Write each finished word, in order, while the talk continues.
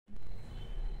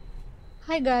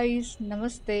Hi guys,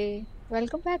 namaste.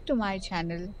 Welcome back to my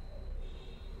channel.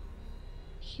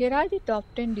 Here are the top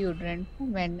 10 deodorant for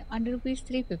men under Rs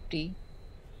 350.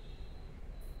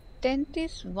 10th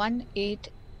is 1-8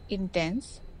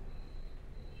 Intense.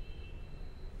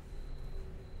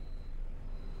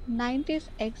 9th is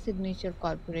X Signature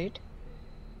Corporate.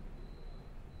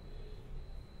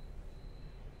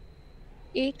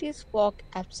 8th is Fogg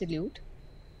Absolute.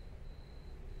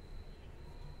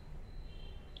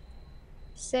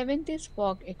 7th is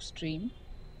Fogg Extreme.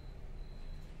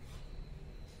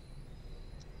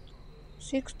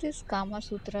 6th is Kama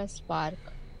Sutra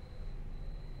Spark.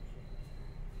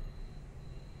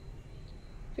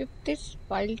 5th is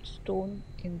Wildstone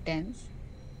Intense.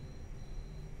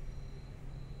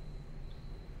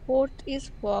 4th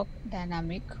is Fogg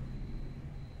Dynamic.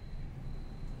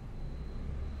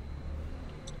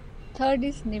 3rd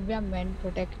is Nivea Men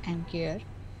Protect and Care.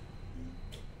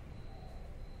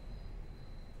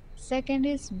 2nd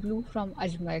is Blue from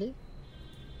Ajmal.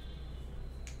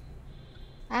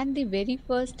 And the very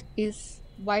first is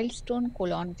Wildstone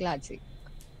Cologne Classic.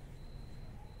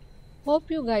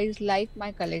 Hope you guys like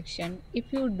my collection.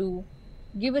 If you do,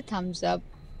 give a thumbs up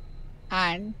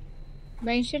and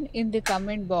mention in the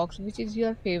comment box which is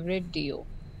your favorite deo.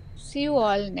 See you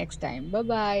all next time. Bye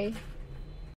bye.